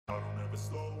never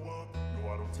slow up, no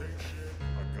I don't take shit.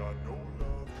 I got no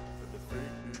love for the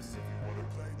fakeness. If you wanna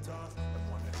play tough and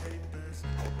wanna hate this,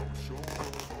 I'll always show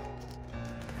up.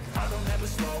 I don't ever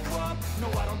slow up, no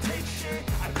I don't take shit.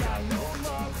 I got no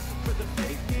love for the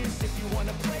fakeness. If you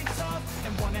wanna play tough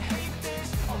and wanna hate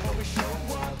this, I'll always show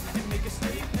up and make a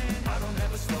statement. I don't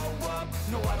ever slow up,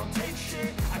 no I don't take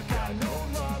shit. I got no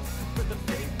love for the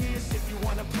fakeness. If you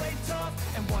wanna play tough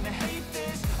and wanna hate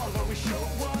this, I'll always show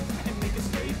up and make a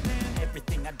statement.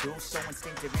 Everything I do so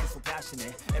instinctive and so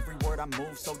passionate. Every word I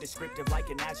move so descriptive like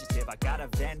an adjective. I got a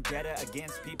vendetta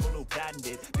against people who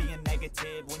patented being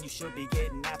negative when you should be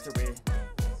getting after it.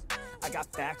 I got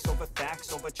facts over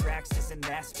tracks, this and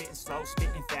that. Spitting slow,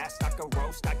 spitting fast. I could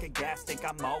roast, I could gas. Think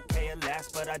I'm okay at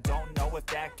last, but I don't know if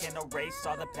that can erase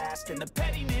all the past. And the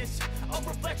pettiness, a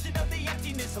reflection of the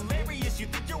emptiness. Hilarious, you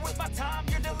think you're worth my time,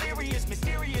 you're delirious.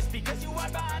 Mysterious, because you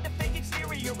hide behind a fake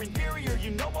exterior. Inferior,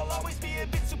 you know I'll always be a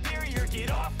bit superior. Get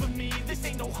off of me, this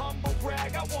ain't no humble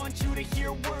brag. I want you to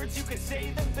hear words, you can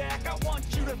say them back. I want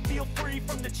you to feel free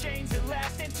from the chains at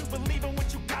last, and to believe in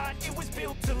what you got, it was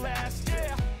built to last,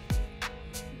 yeah.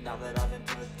 Now that I've been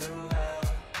put through hell,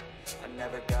 I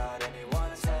never got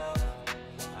anyone's help.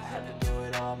 I had to do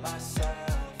it all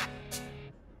myself.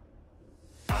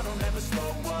 I don't ever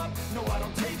slow up, no I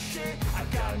don't take shit. I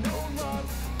got no love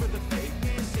for the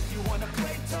fakeness. If you wanna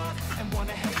play tough and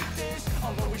wanna hate this,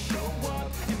 I'll always show up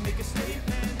and make a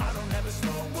statement. I don't ever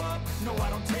slow up, no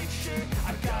I don't take shit.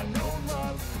 I got no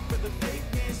love for the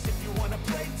fakeness. If you wanna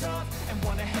play tough and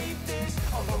wanna hate this,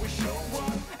 I'll always show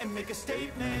up and make a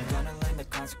statement. Gonna learn the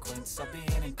consequence of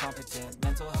being incompetent.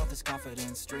 Mental health is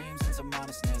confidence, dreams and some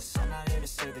honestness. I'm not here to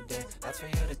save the day, that's for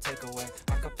you to take away.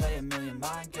 I could play a million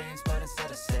mind games, but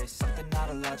instead I say something not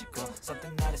illogical,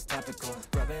 something that is topical.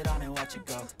 Rub it on and watch it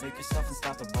go, make yourself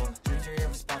unstoppable. Dreams are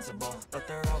irresponsible, but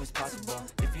they're always possible.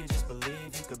 If you just believe,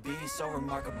 you could be so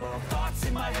remarkable. Thoughts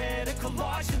in my head, a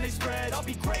collage and they spread. I'll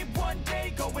be great one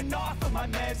day, going off of my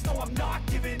meds. No, I'm not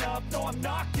giving up, no, I'm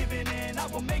not giving in. I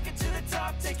will make it to the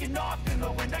top, taking off in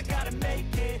the wind. I gotta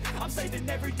make it, I'm saving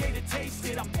every day to taste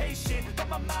it. I'm patient, but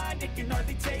my mind, it can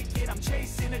hardly take it. I'm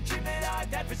chasing a dream that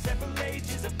I've had for several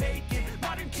ages. A vacant,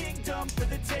 modern kingdom for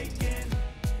the taking.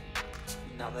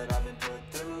 Now that I've been put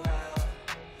through hell,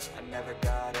 I never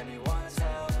got anyone's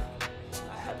help.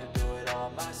 I had to do it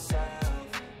all myself.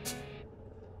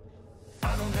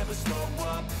 I don't ever slow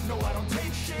up, no I don't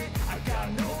take shit. I got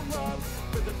no love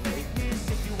for the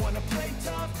fakeness. If you wanna play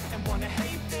tough and wanna hate